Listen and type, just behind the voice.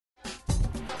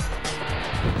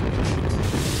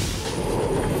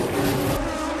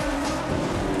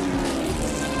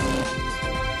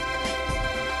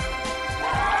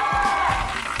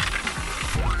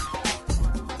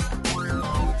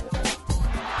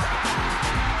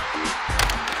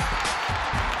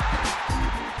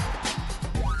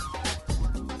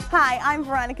Hi, I'm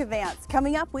Veronica Vance.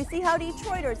 Coming up, we see how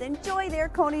Detroiters enjoy their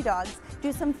Coney Dogs,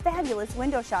 do some fabulous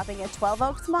window shopping at 12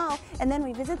 Oaks Mall, and then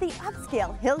we visit the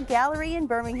upscale Hill Gallery in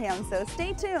Birmingham, so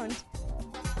stay tuned.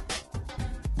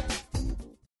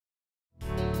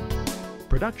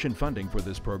 Production funding for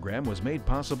this program was made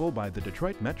possible by the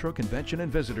Detroit Metro Convention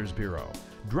and Visitors Bureau,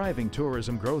 driving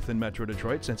tourism growth in Metro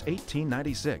Detroit since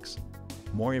 1896.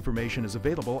 More information is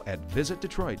available at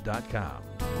visitdetroit.com.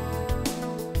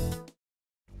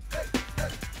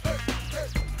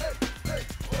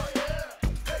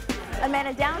 I'm at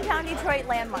a downtown Detroit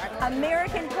landmark,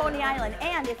 American Coney Island,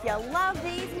 and if you love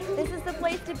these, this is the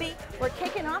place to be. We're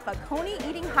kicking off a Coney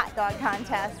eating hot dog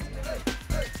contest.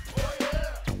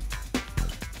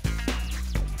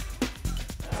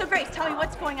 So Grace, tell me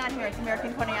what's going on here at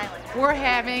American Coney Island. We're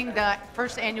having the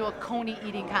first annual Coney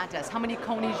eating contest. How many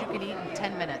Coneys you can eat in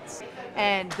 10 minutes.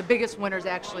 And the biggest winners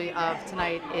actually of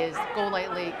tonight is Go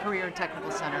Lightly Career and Technical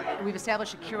Center. We've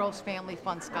established a Kuros Family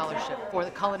Fund Scholarship for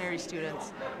the culinary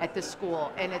students at this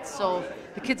school. And it's so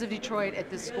the kids of Detroit at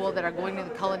this school that are going to the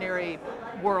culinary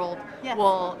world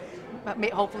will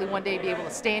hopefully one day be able to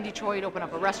stay in Detroit, open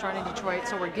up a restaurant in Detroit.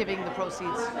 So we're giving the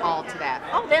proceeds all to that.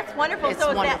 Oh, that's wonderful. It's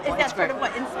so wonderful. Is that sort of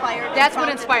what inspired? That's what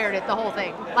inspired it, the whole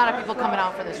thing. A lot of people coming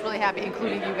out for this, really happy,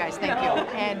 including you guys, thank you.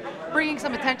 And bringing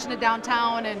some attention to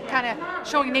downtown and kind of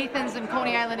showing Nathan's and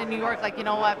Coney Island in New York, like, you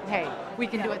know what, hey, we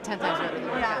can do it 10 times better than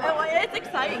we can. Well, it's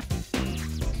exciting.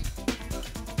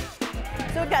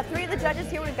 So we've got three of the judges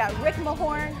here. We've got Rick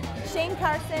Mahorn, Shane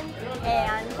Carson,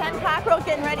 and Ken Cockrell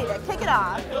getting ready to kick it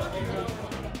off.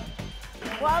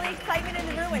 Well, the excitement in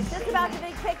the room is just about to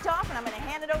be kicked off, and I'm going to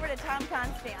hand it over to Tom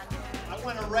Constant. I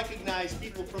want to recognize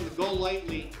people from the Go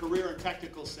Lightly Career and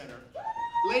Technical Center.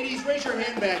 Ladies, raise your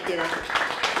hand back there.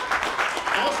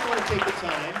 I also want to take the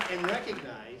time and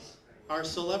recognize our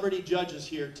celebrity judges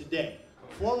here today.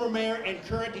 Former mayor and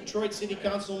current Detroit City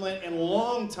Councilman and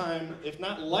longtime, if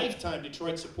not lifetime,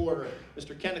 Detroit supporter,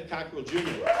 Mr. Kenneth Cockrell Jr.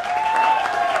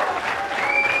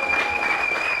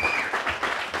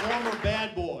 Former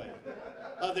bad boy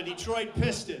of the Detroit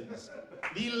Pistons,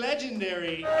 the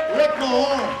legendary Rick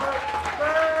Mahorn.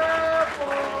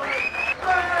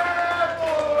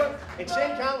 And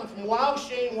Shane Conlon from Wow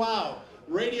Shane Wow,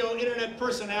 radio internet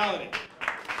personality.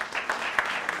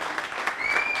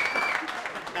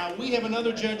 Now we have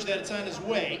another judge that's on his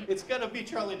way. It's gonna be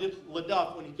Charlie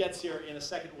LaDuff. When he gets here in a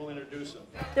second, we'll introduce him.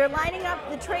 They're lining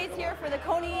up the trays here for the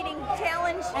Coney eating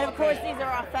challenge. And of course, these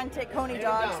are authentic Coney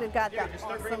dogs. We've got the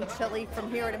awesome chili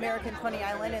from here at American Coney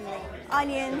Island, and the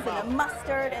onions and the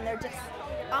mustard, and they're just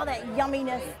all that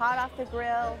yumminess hot off the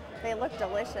grill. They look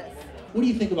delicious. What do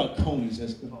you think about Coneys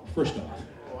first off?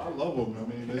 I love them. I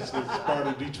mean, it's part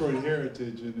of Detroit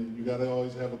heritage, and you got to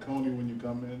always have a Coney when you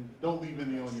come in. Don't leave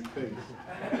any on your face,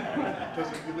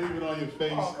 because if you leave it on your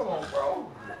face... Oh, come on,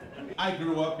 bro. I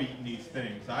grew up eating these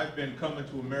things. I've been coming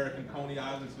to American Coney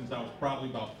Island since I was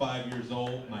probably about 5 years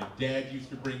old. My dad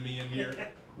used to bring me in here.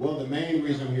 Well, the main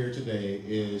reason I'm here today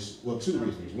is, well, two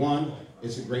reasons. One,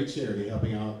 it's a great charity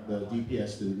helping out the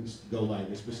DPS students, Go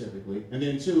Lightly specifically. And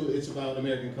then two, it's about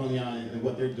American Coney Island and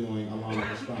what they're doing along with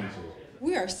the sponsors.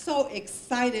 We are so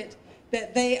excited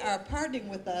that they are partnering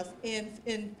with us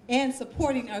and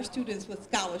supporting our students with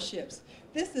scholarships.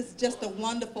 This is just a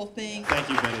wonderful thing. Thank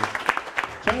you, Betty.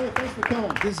 Charlie, thanks for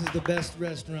coming. This is the best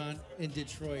restaurant in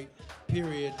Detroit,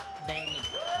 period.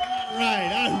 All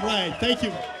right. Thank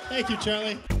you,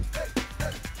 Charlie.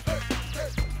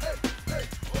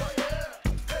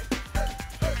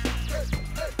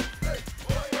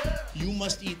 You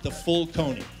must eat the full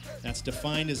Coney. That's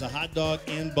defined as a hot dog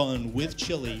and bun with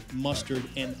chili, mustard,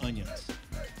 and onions.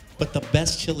 But the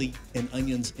best chili and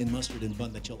onions and mustard and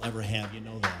bun that you'll ever have, you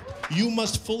know that. You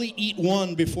must fully eat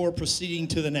one before proceeding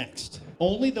to the next.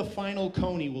 Only the final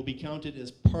Coney will be counted as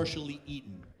partially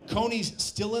eaten. Coneys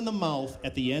still in the mouth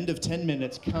at the end of 10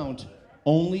 minutes count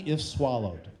only if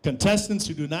swallowed. Contestants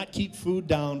who do not keep food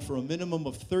down for a minimum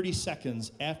of 30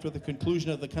 seconds after the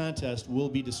conclusion of the contest will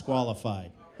be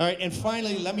disqualified. All right, and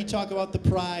finally, let me talk about the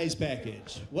prize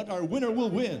package. What our winner will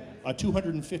win: a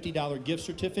 $250 gift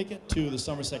certificate to the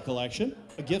Somerset Collection,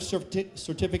 a gift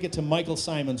certificate to Michael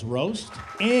Simon's Roast,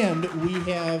 and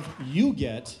you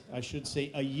get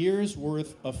a year's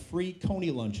worth of free Coney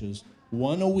lunches,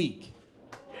 one a week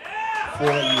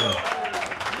for a year.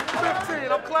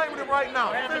 15, I'm claiming it right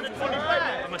now.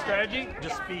 15. my strategy?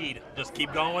 Just speed. Just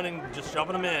keep going and just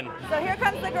shoving them in. So here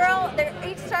comes the girl. They're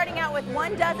each starting out with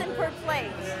 1 dozen per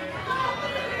plate.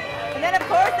 And then, of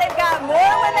course, they've got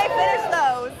more when they finish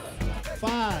those.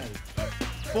 5,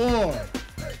 4,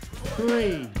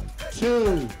 3,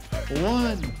 2,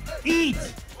 1. Eat!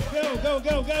 Go, go,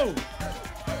 go, go!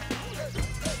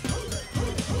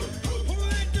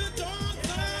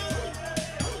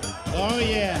 Oh,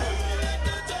 yeah.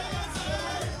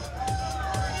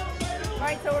 All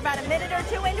right, so we're about a minute or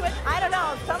 2 into it. I don't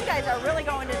know. Some guys are really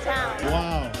going to town.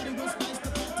 Wow.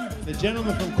 The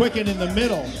gentleman from Quicken in the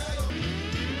middle.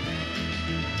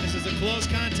 This is a close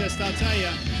contest, I'll tell you.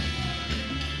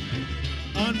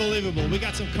 Unbelievable. We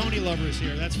got some Coney lovers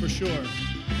here, that's for sure.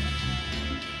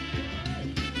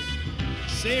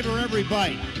 Savor every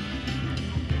bite.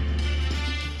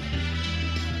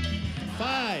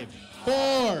 5,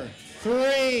 4,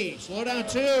 3, slow down,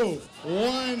 2,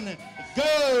 1,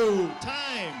 go!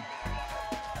 Time!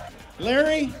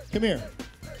 Larry, come here.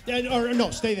 Or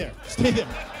no, stay there. Stay there.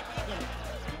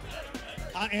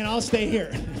 And I'll stay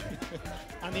here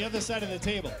on the other side of the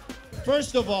table.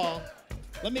 First of all,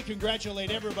 let me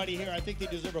congratulate everybody here. I think they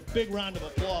deserve a big round of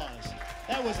applause.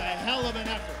 That was a hell of an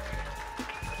effort.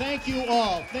 Thank you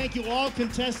all. Thank you all,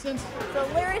 contestants. So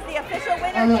Larry's the official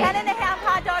winner. Right. 10.5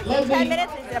 hot dogs in 10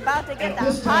 minutes. He's about to get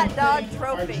the hot dog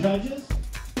trophy.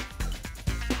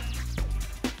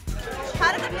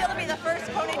 How does it feel to be the first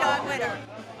Coney Dog winner?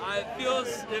 It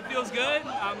feels good.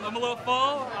 I'm a little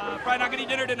full. Probably not gonna eat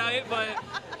dinner tonight, but.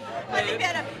 But you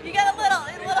got a little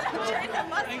trace of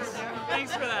mustard.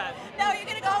 Thanks for that. Now, are you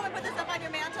gonna go home and put this up on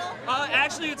your mantle?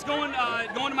 Actually, it's going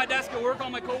to my desk at work. All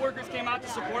my coworkers came out to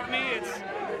support me.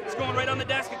 It's going right on the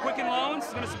desk at Quicken Loans.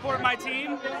 It's going to support my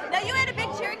team. Now, you had a big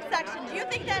cheering section. Do you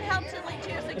think that helped to lead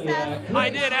to your success? I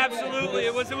did, absolutely.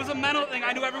 It was a mental thing.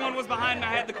 I knew everyone was behind me.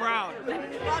 I had the crowd.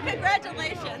 Well,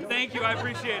 congratulations. Thank you. I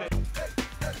appreciate it.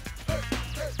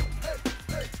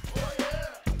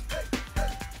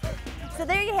 So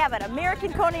there you have it,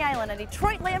 American Coney Island, a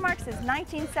Detroit landmark since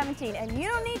 1917, and you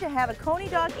don't need to have a Coney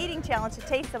Dog eating challenge to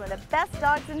taste some of the best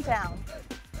dogs in town.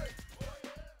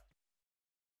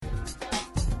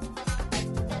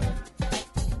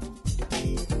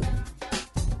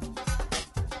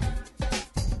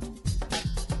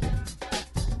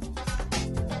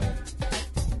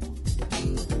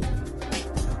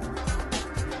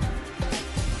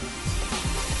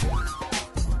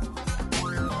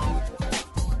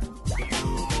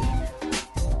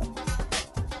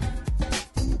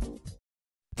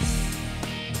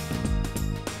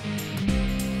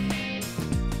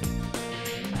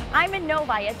 I'm in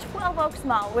Novi at 12 Oaks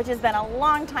Mall, which has been a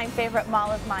long-time favorite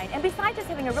mall of mine. And besides just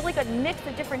having a really good mix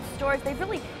of different stores, they've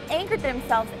really anchored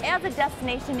themselves as a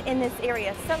destination in this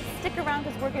area. So stick around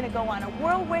because we're going to go on a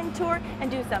whirlwind tour and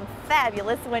do some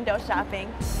fabulous window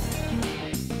shopping.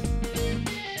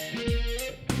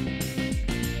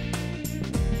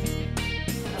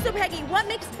 So Peggy, what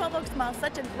makes 12 Oaks Mall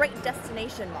such a great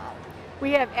destination mall?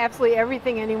 We have absolutely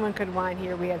everything anyone could want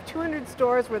here. We have 200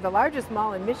 stores. We're the largest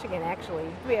mall in Michigan, actually.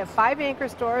 We have 5 anchor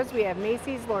stores. We have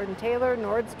Macy's, Lord & Taylor,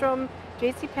 Nordstrom,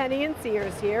 JCPenney, and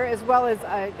Sears here, as well as,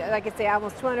 like I say,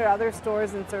 almost 200 other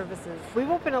stores and services. We've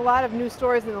opened a lot of new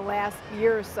stores in the last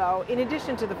year or so, in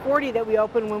addition to the 40 that we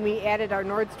opened when we added our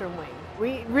Nordstrom wing.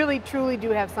 We really, truly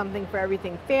do have something for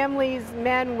everything. Families,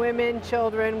 men, women,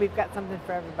 children, we've got something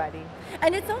for everybody.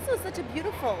 And it's also such a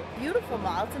beautiful, beautiful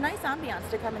mall. It's a nice ambiance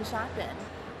to come and shop in.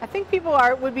 I think people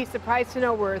would be surprised to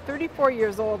know we're 34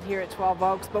 years old here at 12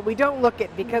 Oaks, but we don't look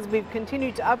it because we've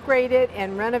continued to upgrade it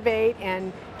and renovate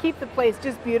and keep the place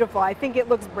just beautiful. I think it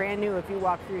looks brand new if you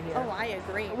walk through here. Oh, I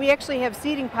agree. We actually have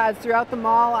seating pods throughout the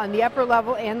mall on the upper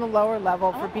level and the lower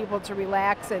level for people to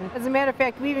relax. And as a matter of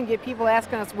fact, we even get people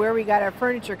asking us where we got our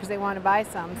furniture because they want to buy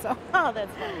some. So. Oh,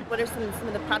 that's fun. What are some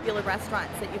of the popular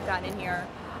restaurants that you've got in here?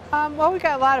 Well, we've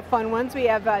got a lot of fun ones. We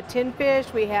have Tin Fish,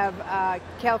 we have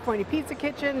California Pizza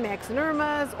Kitchen, Max and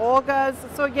Irma's, Olga's.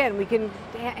 So again, we can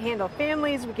handle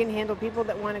families, we can handle people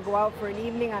that want to go out for an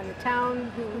evening on the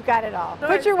town. We've got it all.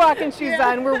 Put your walking shoes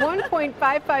on. We're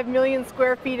 1.55 million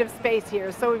square feet of space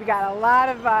here, so we've got a lot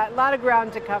of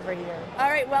ground to cover here. All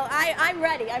right, well, I'm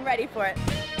ready. I'm ready for it.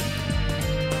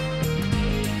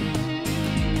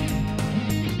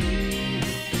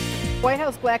 White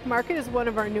House Black Market is one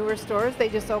of our newer stores. They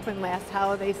just opened last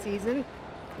holiday season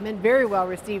and been very well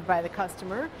received by the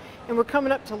customer. And we're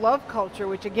coming up to Love Culture,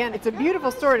 which again, it's a beautiful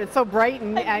store and it's so bright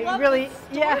and I really,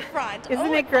 the storefront.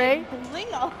 Isn't it great?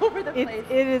 Bling all over the place.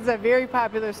 It is a very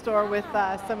popular store with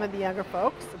some of the younger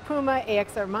folks. Puma,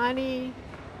 AX Armani,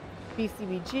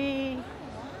 BCBG,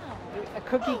 a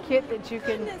cookie kit that you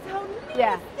can, Goodness, how neat is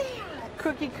that?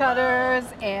 cookie cutters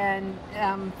and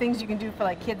things you can do for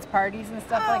like kids parties and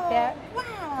stuff like that.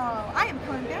 Wow, I am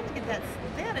coming back to get that.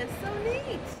 That is so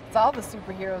neat. It's all the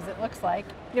superheroes, it looks like.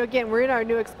 You know, again, we're in our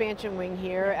new expansion wing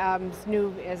here. It's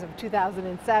new as of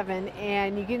 2007,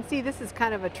 and you can see this is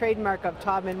kind of a trademark of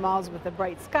Taubman Malls with the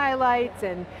bright skylights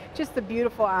and just the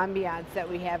beautiful ambiance that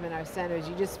we have in our centers.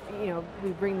 You just, you know,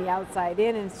 we bring the outside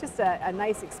in, and it's just a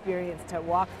nice experience to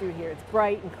walk through here. It's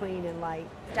bright and clean and light.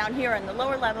 Down here on the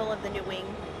lower level of the new wing,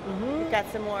 we've got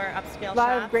some more upscale shops. A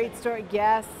lot of great stores,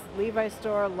 Guess, Levi's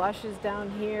store, Lush is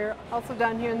down here. Also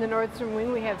down here in the Nordstrom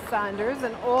wing, we have Saunders,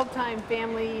 an old-time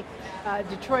family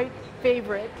Detroit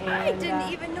favorite. And, I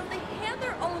didn't even know they had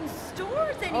their own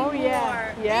stores anymore. Oh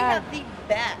yeah, yeah. They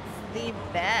have the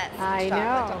best I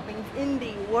chocolate know. toppings in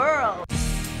the world.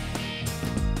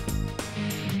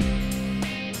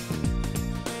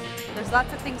 There's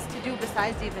lots of things to do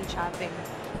besides even shopping.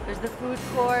 There's the food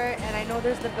court, and I know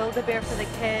there's the Build-A-Bear for the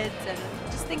kids, and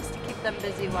just things to keep them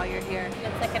busy while you're here.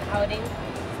 It's like an outing,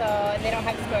 so they don't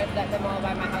have stores that the mall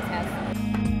by my house has.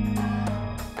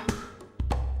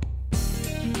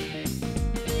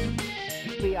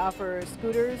 We offer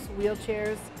scooters,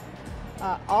 wheelchairs,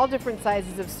 all different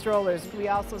sizes of strollers. We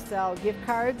also sell gift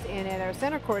cards, and at our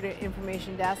center court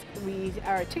information desk, we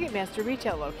are a Ticketmaster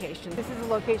retail location. This is a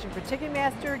location for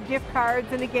Ticketmaster, gift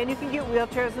cards, and again, you can get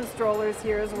wheelchairs and strollers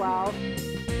here as well.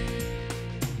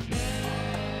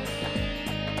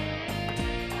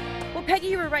 Well, Peggy,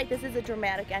 you were right. This is a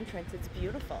dramatic entrance. It's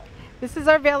beautiful. This is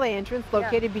our valet entrance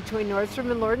located between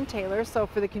Nordstrom and Lord & Taylor, so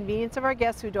for the convenience of our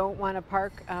guests who don't want to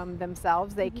park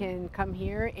themselves, they can come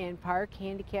here and park.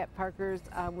 Handicap parkers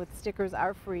with stickers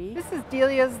are free. This is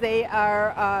Delia's. They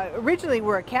are originally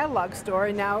were a catalog store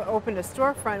and now opened a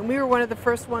storefront. We were one of the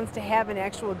first ones to have an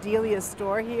actual Delia's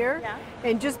store here. Yeah.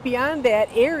 And just beyond that,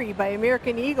 Aerie by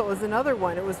American Eagle is another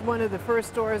one. It was one of the first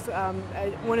stores,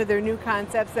 one of their new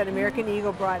concepts that American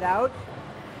Eagle brought out.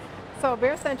 So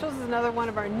Bare Essentials is another one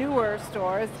of our newer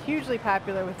stores, hugely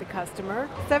popular with the customer.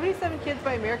 77 Kids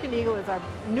by American Eagle is our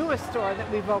newest store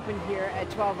that we've opened here at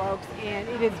 12 Oaks, and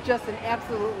it is just an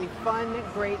absolutely fun,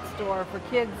 great store for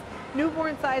kids.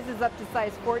 Newborn sizes up to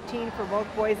size 14 for both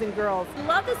boys and girls. I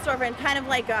love this store, and kind of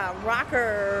like a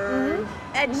rocker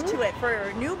edge to it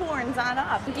for newborns on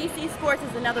up. DC Sports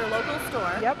is another local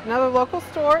store. Yep, another local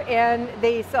store, and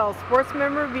they sell sports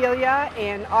memorabilia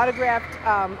and autographed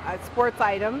sports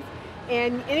items.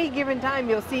 And any given time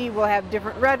you'll see we'll have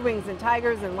different Red Wings and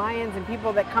Tigers and Lions and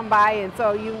people that come by, and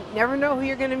so you never know who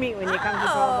you're going to meet when you come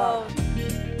to 12 Oaks.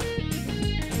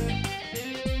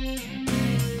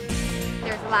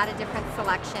 There's a lot of different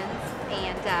selections,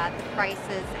 and the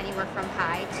prices anywhere from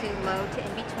high to low to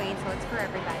in between, so it's for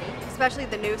everybody. Especially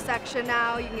the new section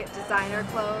now, you can get designer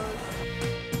clothes.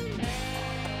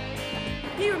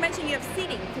 You were mentioning you have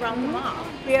seating throughout the mall.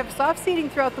 We have soft seating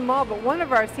throughout the mall, but one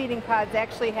of our seating pods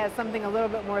actually has something a little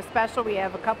bit more special. We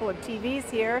have a couple of TVs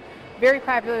here. Very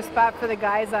popular spot for the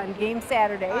guys on game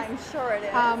Saturdays. I'm sure it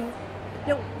is.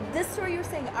 You know, this store you were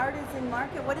saying, Artisan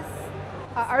Market, what is?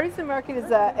 Artisan Market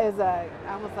is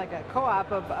almost like a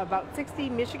co-op of about 60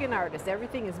 Michigan artists.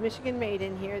 Everything is Michigan made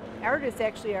in here. Artists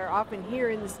actually are often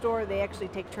here in the store. They actually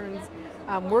take turns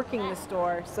working the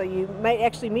store, so you might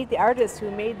actually meet the artist who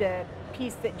made the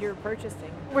piece that you're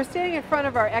purchasing. We're standing in front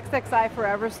of our XXI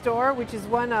Forever store, which is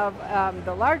one of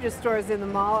the largest stores in the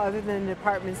mall other than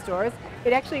department stores.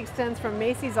 It actually extends from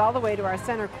Macy's all the way to our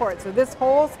center court. So this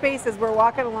whole space, as we're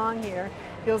walking along here,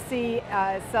 you'll see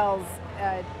sells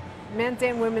men's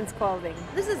and women's clothing.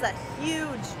 This is a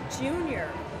huge junior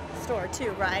store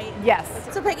too, right? Yes.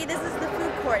 So Peggy, this is the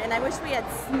food court, and I wish we had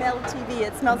smell TV.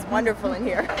 It smells wonderful in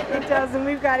here. It does, and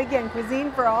we've got, again,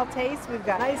 cuisine for all tastes. We've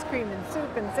got ice cream and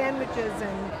soup and sandwiches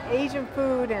and Asian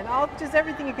food and just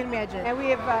everything you can imagine. And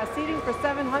we have seating for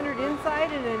 700 inside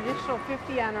and an additional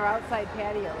 50 on our outside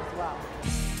patio as well.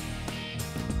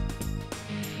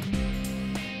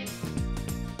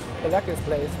 I like this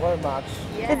place very much.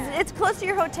 Yeah. It's close to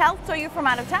your hotel, so you're from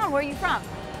out of town. Where are you from?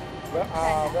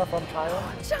 We're from China.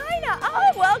 China!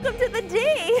 Oh, welcome to the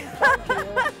D!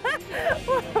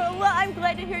 Well, I'm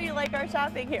glad to hear you like our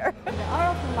shopping here.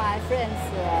 All of my friends,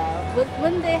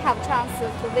 when they have chance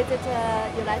to visit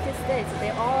United States, they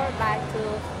all like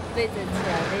to visit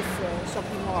this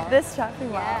shopping mall. This shopping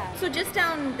mall. Yeah. So just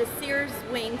down the Sears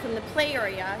wing from the play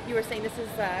area, you were saying this is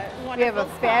a wonderful We have a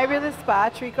fabulous spa,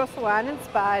 Trico Salon and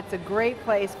Spa. It's a great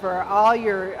place for all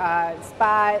your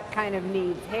spa kind of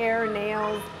needs, hair,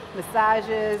 nails,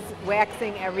 massages,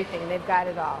 waxing, everything. They've got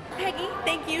it all. Peggy,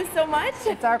 thank you so much.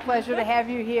 It's our pleasure to have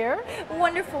you here.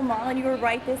 Wonderful, Mom, and you were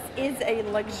right. This is a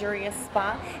luxurious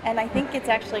spa, and I think it's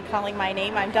actually calling my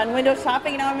name. I'm done window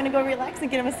shopping, and now I'm going to go relax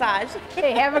and get a massage.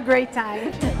 Hey, have a great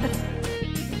time.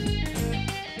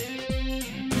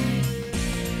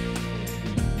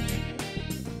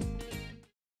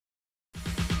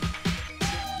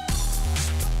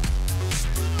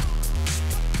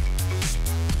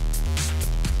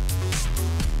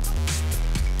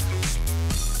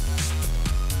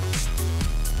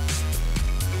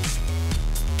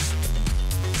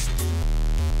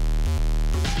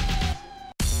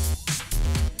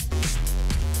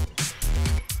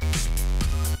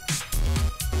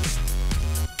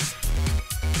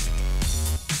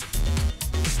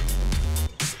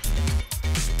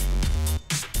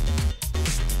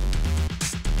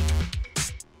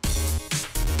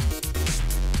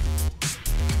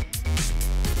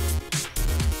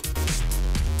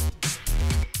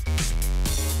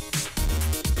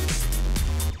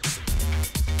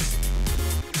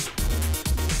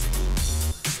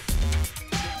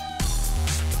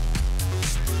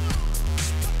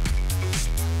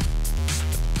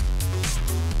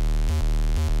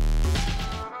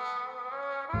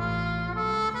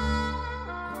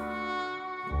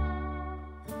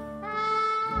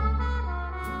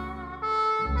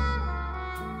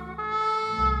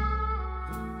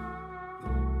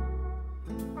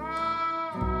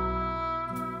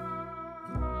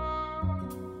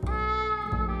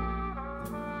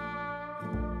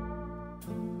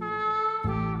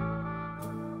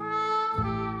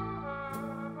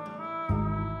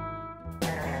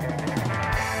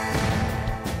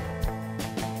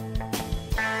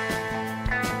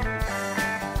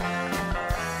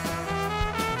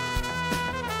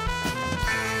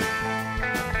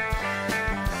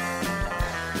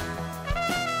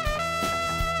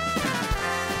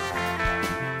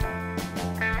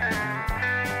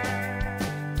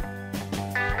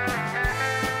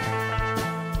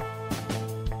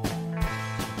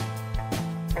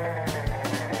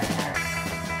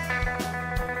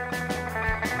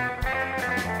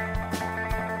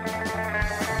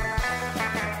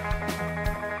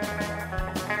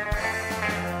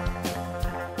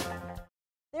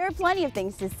 There are plenty of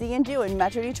things to see and do in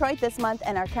Metro Detroit this month,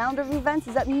 and our calendar of events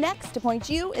is up next to point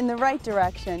you in the right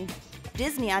direction.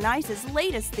 Disney on Ice's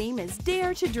latest theme is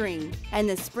Dare to Dream, and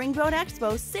the Springboat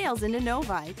Expo sails into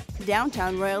Novi.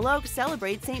 Downtown Royal Oak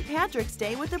celebrates St. Patrick's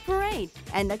Day with a parade,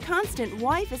 and The Constant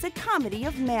Wife is a comedy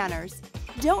of manners.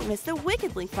 Don't miss the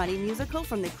wickedly funny musical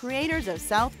from the creators of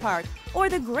South Park, or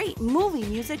the great movie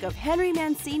music of Henry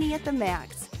Mancini at the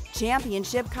Max.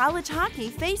 Championship college hockey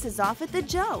faces off at the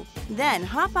Joe. Then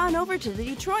hop on over to the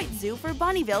Detroit Zoo for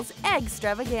Bunnyville's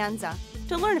Eggstravaganza.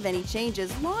 To learn of any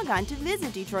changes, log on to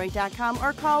visitdetroit.com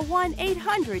or call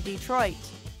 1-800-DETROIT.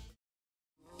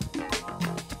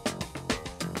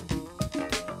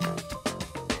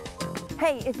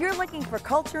 Hey, if you're looking for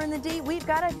culture in the D, we've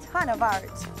got a ton of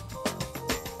art.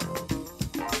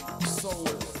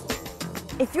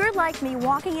 If you're like me,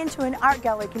 walking into an art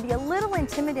gallery can be a little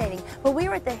intimidating, but we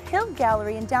were at the Hill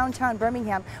Gallery in downtown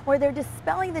Birmingham, where they're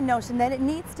dispelling the notion that it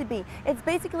needs to be. It's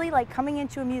basically like coming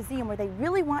into a museum where they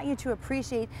really want you to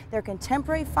appreciate their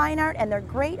contemporary fine art and their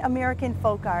great American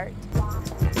folk art.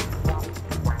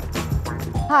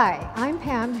 Hi, I'm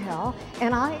Pam Hill,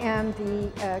 and I am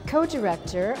the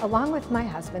co-director, along with my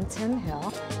husband, Tim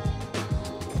Hill.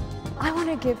 I want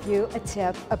to give you a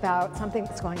tip about something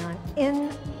that's going on in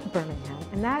Birmingham,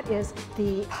 and that is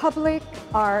the public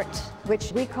art,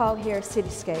 which we call here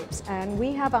cityscapes. And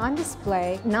we have on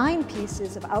display 9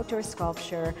 pieces of outdoor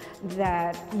sculpture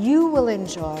that you will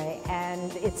enjoy,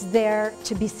 and it's there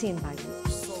to be seen by you.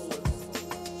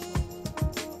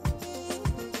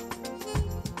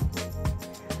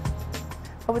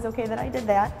 It was okay that I did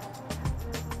that.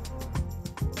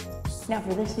 Now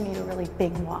for this, you need a really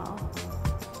big wall.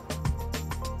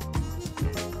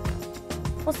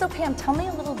 Well, so Pam, tell me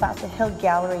a little about the Hill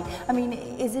Gallery. I mean,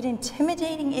 is it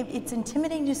intimidating? It's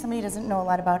intimidating to somebody who doesn't know a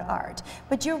lot about art,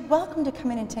 but you're welcome to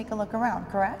come in and take a look around,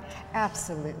 correct?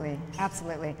 Absolutely,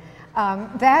 absolutely.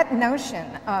 That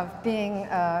notion of being,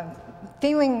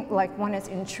 feeling like one is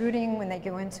intruding when they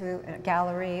go into a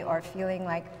gallery, or feeling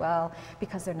like, well,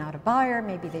 because they're not a buyer,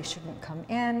 maybe they shouldn't come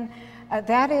in.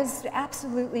 that is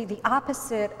absolutely the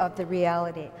opposite of the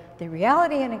reality. The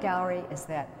reality in a gallery is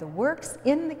that the works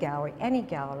in the gallery, any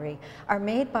gallery, are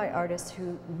made by artists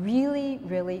who really,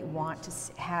 really want to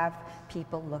have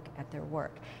people look at their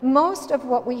work. Most of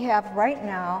what we have right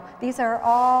now, these are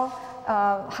all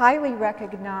highly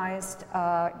recognized,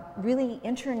 really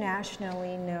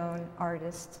internationally known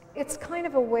artists. It's kind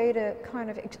of a way to kind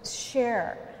of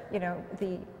share, you know,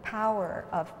 the power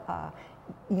of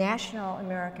national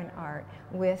American art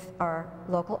with our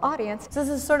local audience. So this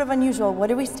is sort of unusual. What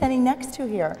are we standing next to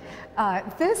here?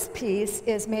 This piece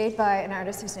is made by an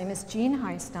artist whose name is Jean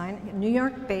Heinstein, a New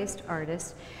York-based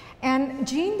artist. And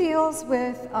Jean deals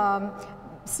with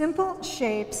simple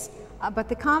shapes, but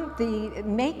the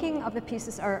making of the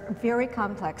pieces are very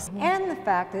complex. And the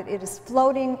fact that it is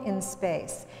floating in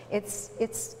space.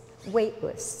 It's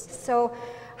weightless. So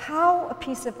how a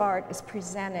piece of art is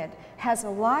presented has a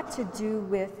lot to do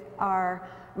with our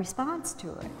response to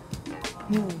it.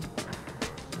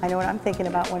 I know what I'm thinking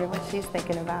about, wonder what she's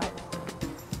thinking about.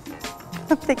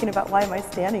 I'm thinking about, why am I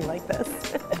standing like this?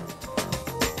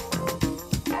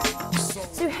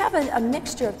 So you have a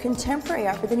mixture of contemporary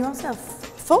art, but then you also have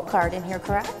folk art in here,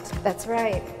 correct? That's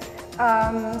right.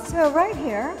 So right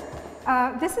here,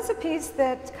 this is a piece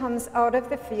that comes out of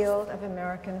the field of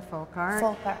American folk art.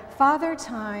 Folk art. Father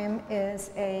Time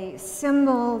is a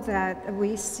symbol that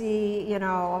we see, you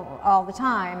know, all the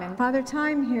time. And Father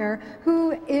Time here,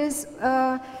 who is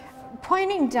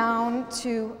pointing down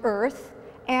to Earth,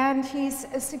 and he's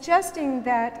suggesting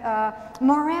that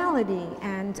morality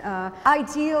and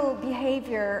ideal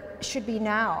behavior should be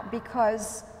now,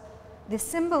 because the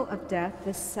symbol of death,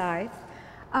 this scythe,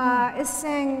 is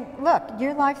saying, look,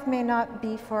 your life may not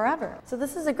be forever. So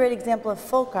this is a great example of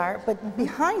folk art, but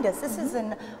behind us, this is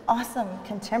an awesome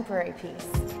contemporary piece.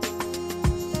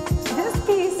 This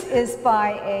piece is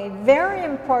by a very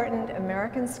important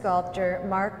American sculptor,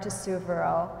 Mark de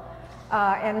Souvero.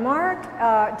 And Mark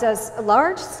does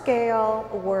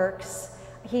large-scale works.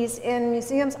 He's in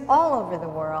museums all over the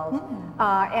world,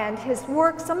 and his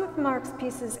work, some of Mark's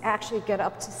pieces actually get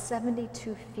up to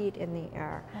 72 feet in the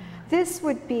air. This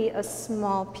would be a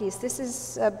small piece. This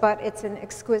is, but it's an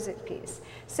exquisite piece.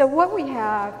 So what we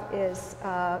have is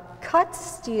cut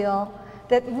steel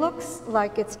that looks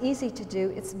like it's easy to do.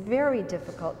 It's very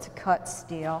difficult to cut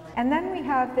steel. And then we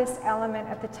have this element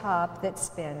at the top that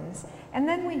spins. And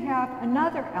then we have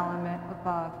another element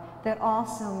above that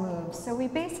also moves. So we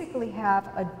basically have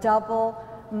a double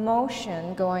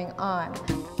motion going on.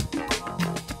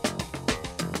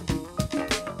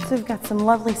 So we've got some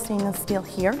lovely stainless steel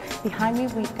here. Behind me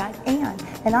we've got Anne,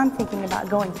 and I'm thinking about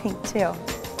going pink too.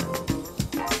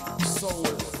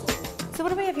 So what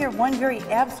do we have here? One very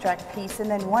abstract piece, and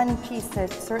then one piece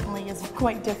that certainly is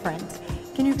quite different.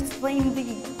 Can you explain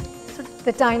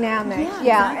the dynamic?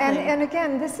 Yeah, exactly. And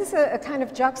again, this is a kind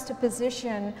of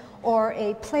juxtaposition or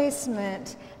a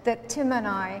placement that Tim and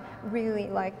I really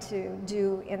like to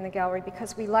do in the gallery,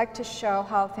 because we like to show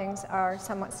how things are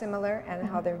somewhat similar and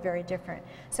how they're very different.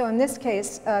 So in this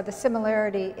case, the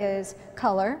similarity is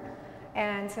color.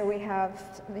 And so we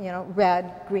have, you know,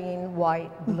 red, green,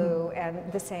 white, blue, and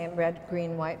the same red,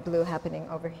 green, white, blue happening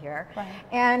over here. Right.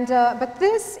 And but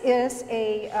this is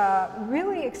a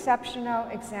really exceptional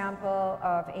example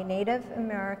of a Native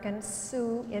American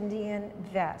Sioux Indian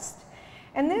vest.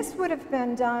 And this would have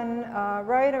been done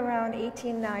right around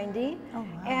 1890. Oh, wow.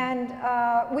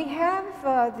 And we have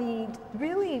the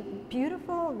really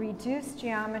beautiful reduced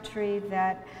geometry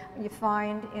that you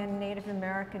find in Native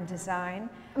American design.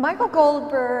 Michael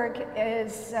Goldberg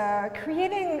is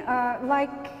creating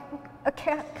like a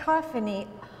cacophony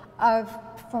of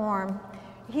form.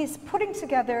 He's putting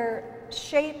together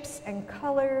shapes and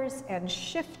colors and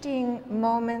shifting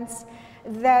moments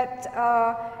that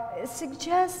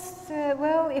suggests,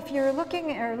 well, if you're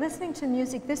looking or listening to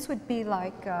music, this would be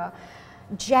like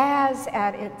jazz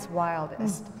at its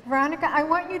wildest. Veronica, I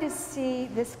want you to see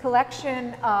this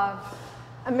collection of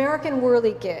American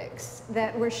whirligigs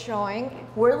that we're showing.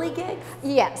 Whirligigs?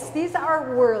 Yes, these are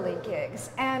whirligigs.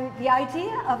 And the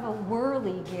idea of a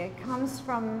whirligig comes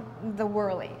from the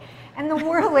whirly. And the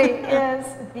whirly is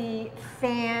the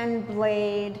fan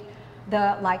blade,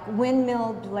 the like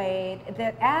windmill blade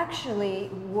that actually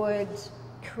would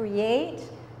create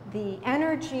the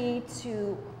energy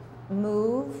to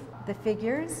move the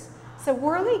figures. So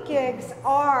whirligigs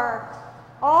are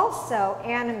also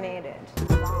animated.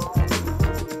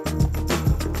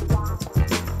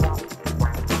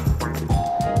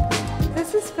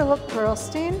 This is Philip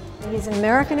Perlstein. He's an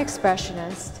American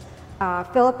expressionist.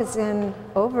 Philip is in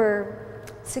over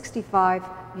 65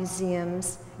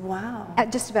 museums. Wow.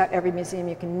 Just about every museum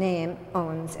you can name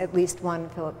owns at least one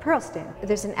Philip Pearlstein.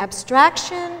 There's an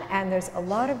abstraction and there's a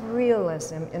lot of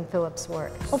realism in Philip's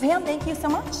work. Well, Pam, thank you so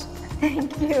much.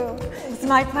 Thank you. It's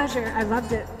my pleasure. I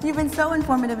loved it. You've been so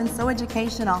informative and so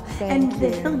educational. Thank and you.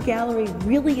 the Hill Gallery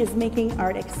really is making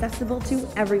art accessible to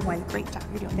everyone. Great job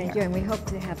you're doing Thank here. you, and we hope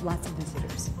to have lots of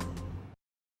visitors.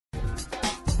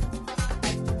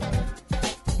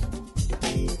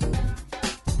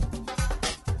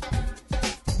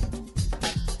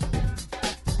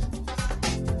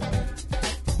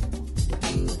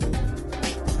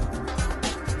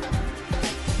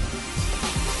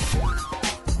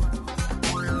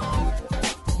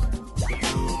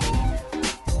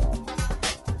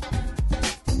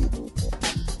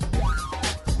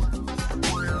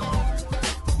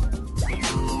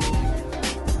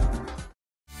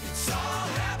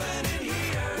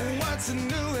 What's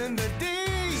new in the D?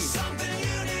 Something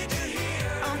you need to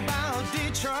hear about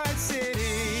Detroit City.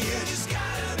 You just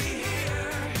gotta be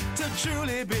here to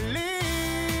truly believe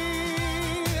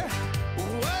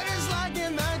what it's like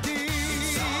in the D.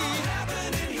 It's all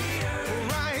happening here,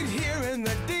 right here in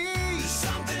the D.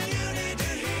 Something you need to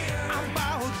hear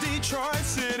about Detroit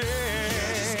City.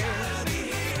 You just gotta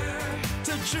be here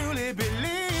to truly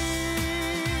believe.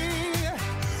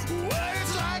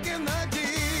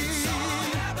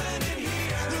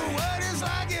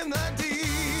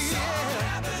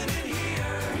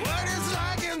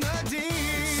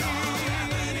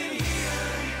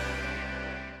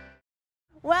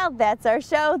 Well, that's our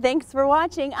show. Thanks for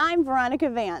watching. I'm Veronica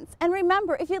Vance. And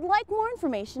remember, if you'd like more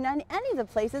information on any of the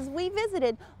places we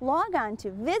visited, log on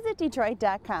to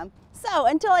visitdetroit.com. So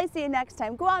until I see you next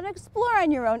time, go out and explore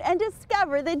on your own and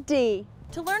discover the D.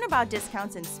 To learn about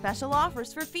discounts and special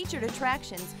offers for featured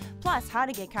attractions, plus how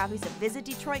to get copies of Visit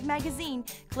Detroit magazine,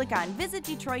 click on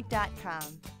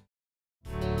visitdetroit.com.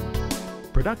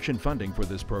 Production funding for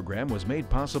this program was made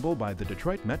possible by the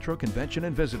Detroit Metro Convention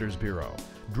and Visitors Bureau,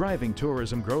 driving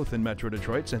tourism growth in Metro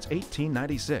Detroit since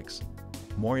 1896.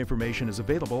 More information is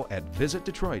available at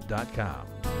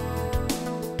visitdetroit.com.